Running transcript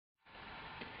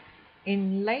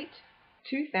In late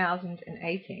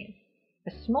 2018,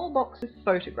 a small box of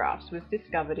photographs was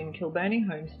discovered in Kilburnie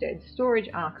Homestead's storage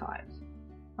archives.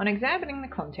 On examining the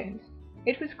contents,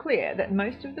 it was clear that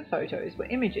most of the photos were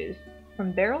images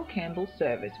from Beryl Campbell's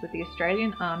service with the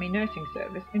Australian Army Nursing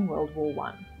Service in World War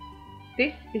I.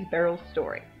 This is Beryl's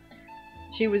story.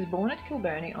 She was born at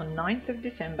Kilburnie on 9th of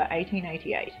December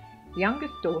 1888, the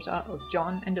youngest daughter of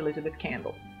John and Elizabeth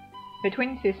Campbell. Her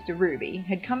twin sister Ruby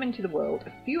had come into the world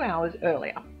a few hours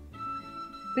earlier.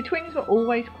 The twins were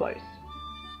always close,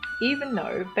 even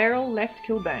though Beryl left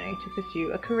Kilburnie to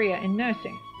pursue a career in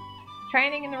nursing,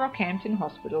 training in the Rockhampton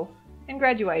Hospital and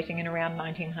graduating in around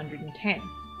 1910.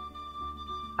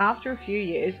 After a few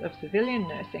years of civilian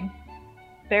nursing,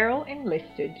 Beryl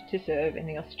enlisted to serve in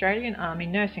the Australian Army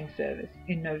Nursing Service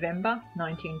in November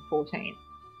 1914,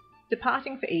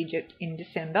 departing for Egypt in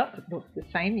December of the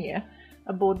same year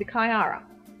aboard the Cairo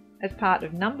as part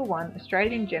of No. 1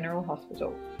 Australian General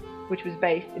Hospital, which was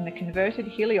based in the converted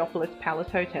Heliopolis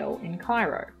Palace Hotel in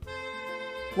Cairo.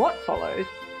 What follows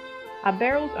are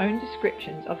Beryl's own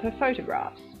descriptions of her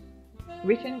photographs,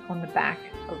 written on the back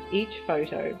of each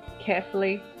photo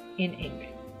carefully in ink.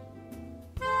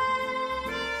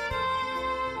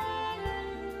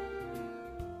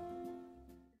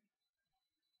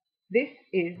 This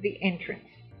is the entrance,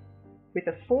 with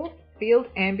a 4th field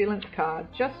ambulance car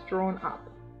just drawn up.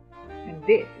 And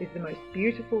this is the most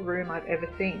beautiful room I've ever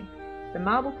seen. The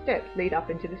marble steps lead up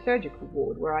into the surgical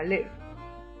ward where I live.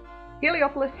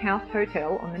 Heliopolis House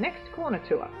Hotel on the next corner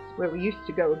to us, where we used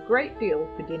to go a great deal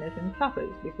for dinners and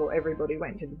suppers before everybody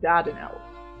went to the Dardanelles.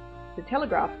 The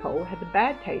telegraph pole had the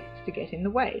bad taste to get in the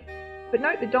way, but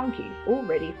note the donkeys all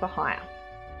ready for hire.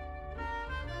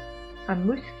 A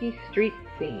Muskie street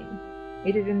scene.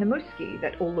 It is in the Muskie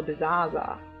that all the bazaars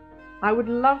are. I would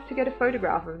love to get a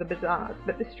photograph of the bazaars,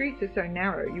 but the streets are so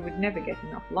narrow you would never get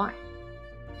enough light.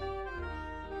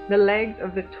 The legs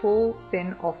of the tall,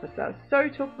 thin officer so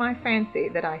took my fancy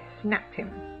that I snapped him.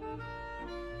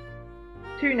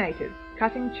 2 natives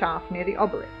cutting chaff near the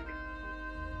obelisk.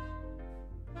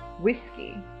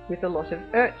 Whiskey with a lot of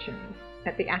urchins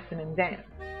at the Assaman Dam.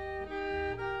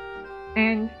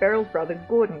 And Beryl's brother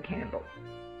Gordon Campbell.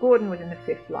 Gordon was in the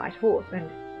 5th Light Horse, and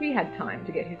he had time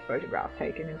to get his photograph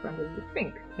taken in front of the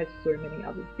Sphinx, as so many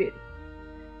others did.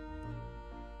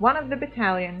 One of the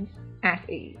battalions at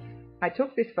ease. I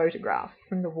took this photograph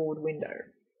from the ward window.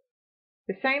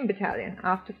 The same battalion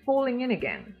after falling in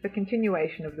again for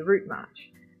continuation of the route march.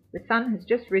 The sun has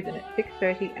just risen at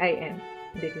 6:30 a.m.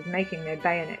 and it is making their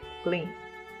bayonets gleam.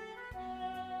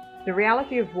 The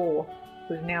reality of war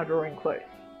was now drawing close.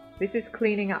 This is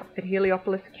cleaning up at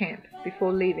Heliopolis Camp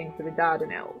before leaving for the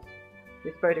Dardanelles.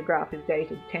 This photograph is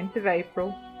dated 10th of April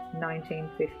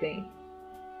 1915.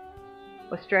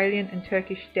 Australian and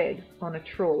Turkish dead on a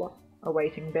trawler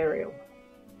awaiting burial.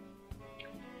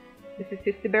 This is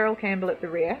Sister Beryl Campbell at the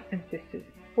rear and Sisters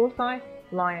Forsyth,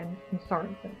 Lyons and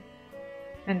Sorensen.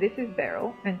 And this is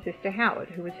Beryl and Sister Howard,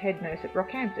 who was head nurse at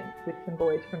Rockhampton with some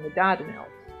boys from the Dardanelles.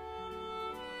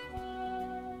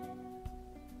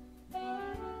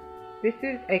 This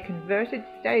is a converted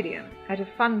stadium at a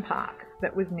fun park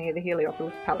that was near the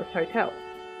Heliopolis Palace Hotel.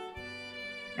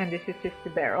 And this is Sister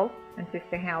Beryl and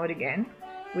Sister Howard again,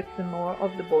 with some more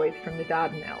of the boys from the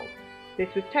Dardanelles.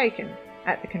 This was taken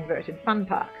at the converted fun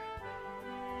park.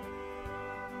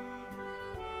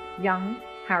 Young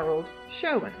Harold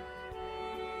Sherwin.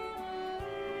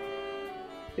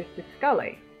 Sister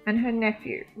Scully and her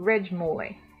nephew, Reg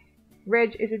Morley.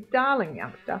 Reg is a darling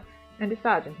youngster and a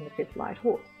sergeant in the 5th Light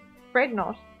Horse. Fred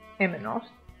Knott, Emma Knott,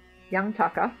 young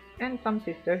Tucker, and some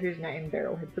sister whose name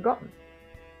Beryl had forgotten.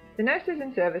 The nurses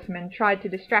and servicemen tried to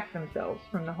distract themselves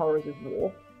from the horrors of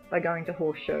war by going to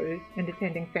horse shows and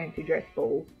attending fancy dress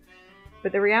balls,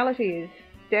 but the reality is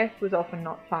death was often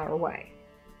not far away.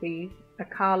 These are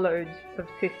carloads of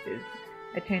sisters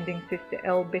attending Sister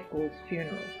L. Bickel's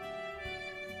funeral.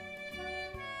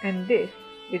 And this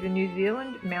is a New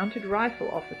Zealand mounted rifle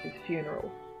officer's funeral.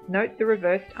 Note the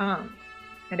reversed arms.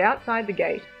 And outside the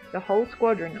gate, the whole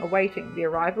squadron awaiting the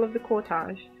arrival of the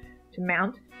cortege to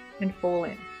mount and fall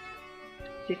in.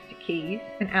 Sister Keys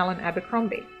and Alan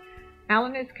Abercrombie.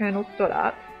 Alan is Colonel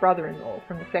Stoddart's brother-in-law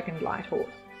from the 2nd Light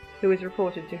Horse, who is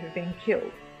reported to have been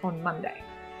killed on Monday.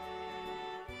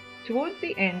 Towards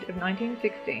the end of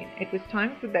 1916, it was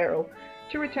time for Beryl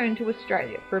to return to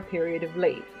Australia for a period of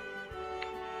leave.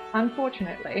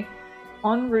 Unfortunately,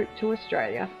 en route to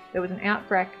Australia, there was an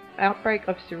outbreak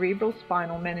of cerebral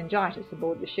spinal meningitis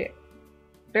aboard the ship.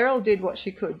 Beryl did what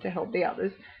she could to help the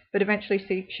others, but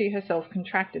eventually she herself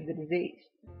contracted the disease.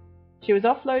 She was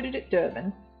offloaded at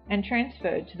Durban and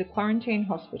transferred to the quarantine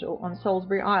hospital on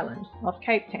Salisbury Island off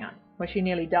Cape Town, where she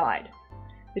nearly died.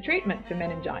 The treatment for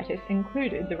meningitis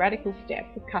included the radical step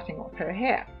of cutting off her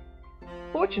hair.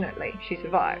 Fortunately, she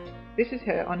survived. This is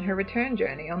her on her return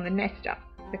journey on the Nesta.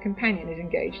 Her companion is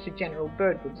engaged to General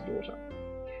Birdwood's daughter.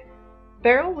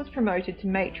 Beryl was promoted to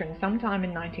matron sometime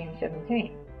in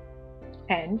 1917,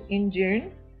 and in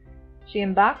June, she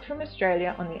embarked from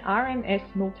Australia on the RMS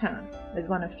Multan as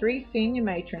one of 3 senior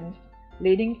matrons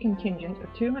leading a contingent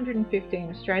of 215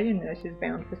 Australian nurses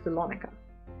bound for Salonika.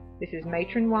 This is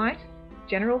Matron White,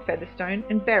 General Featherstone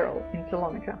and Beryl in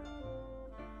Salonika.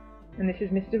 And this is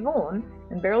Mr. Vaughan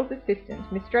and Beryl's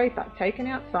assistant, Miss Draper, taken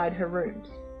outside her rooms.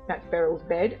 That's Beryl's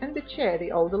bed and the chair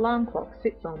the old alarm clock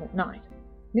sits on at night.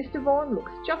 Mr. Vaughan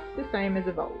looks just the same as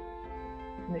of old.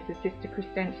 And this is Sister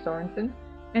Christine Sorensen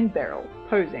and Beryl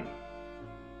posing.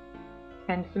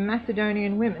 And some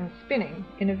Macedonian women spinning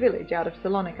in a village out of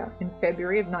Salonika in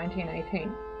February of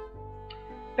 1918.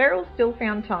 Beryl still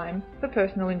found time for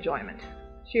personal enjoyment.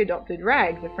 She adopted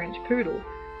Rags, a French poodle,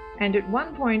 and at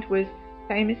one point was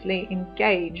famously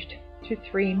engaged to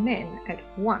 3 men at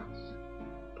once.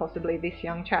 Possibly this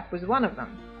young chap was one of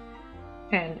them.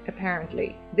 And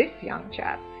apparently this young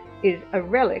chap is a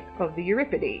relic of the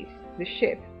Epidemies, the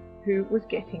ship, who was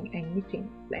getting a knitting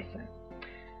lesson.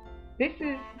 This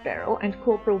is Beryl and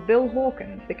Corporal Bill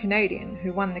Hawkins, the Canadian,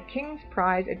 who won the King's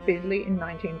Prize at Bisley in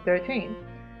 1913.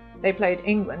 They played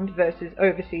England versus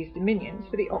Overseas Dominions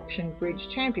for the Auction Bridge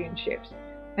Championships,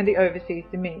 and the Overseas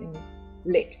Dominions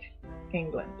licked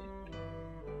England.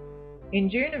 In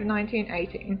June of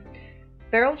 1918,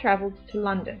 Beryl travelled to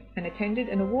London and attended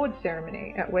an awards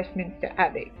ceremony at Westminster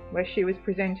Abbey, where she was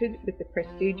presented with the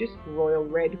prestigious Royal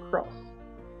Red Cross,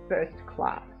 first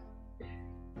class.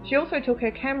 She also took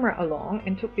her camera along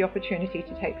and took the opportunity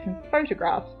to take some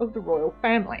photographs of the royal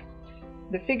family.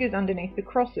 The figures underneath the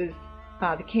crosses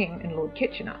are the King and Lord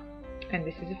Kitchener, and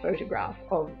this is a photograph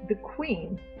of the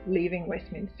Queen leaving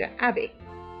Westminster Abbey.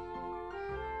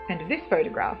 And of this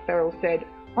photograph, Beryl said,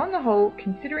 "On the whole,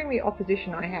 considering the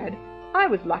opposition I had, I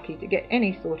was lucky to get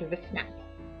any sort of a snap."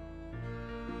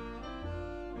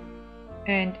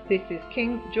 And this is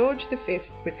King George V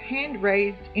with hand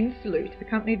raised in salute,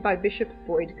 accompanied by Bishop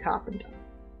Boyd Carpenter.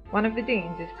 One of the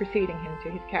deans is preceding him to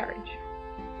his carriage.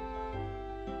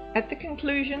 At the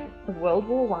conclusion of World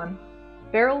War I,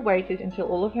 Beryl waited until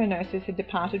all of her nurses had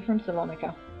departed from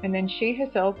Salonika, and then she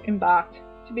herself embarked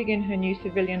to begin her new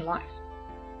civilian life,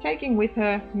 taking with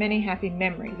her many happy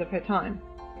memories of her time,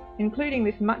 including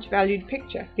this much-valued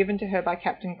picture given to her by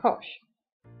Captain Koch.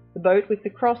 The boat with the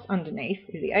cross underneath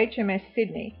is the HMS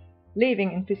Sydney,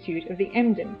 leaving in pursuit of the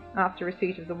Emden after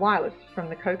receipt of the wireless from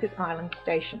the Cocos Island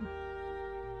station.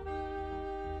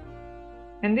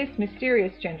 And this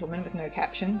mysterious gentleman with no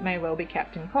caption may well be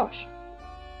Captain Koch.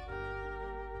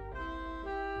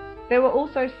 There were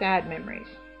also sad memories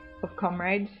of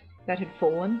comrades that had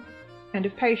fallen and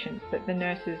of patients that the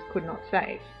nurses could not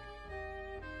save.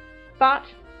 But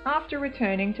after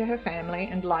returning to her family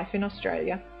and life in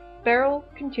Australia, Beryl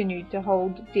continued to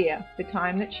hold dear the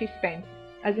time that she spent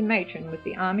as a matron with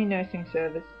the Army Nursing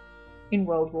Service in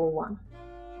World War I.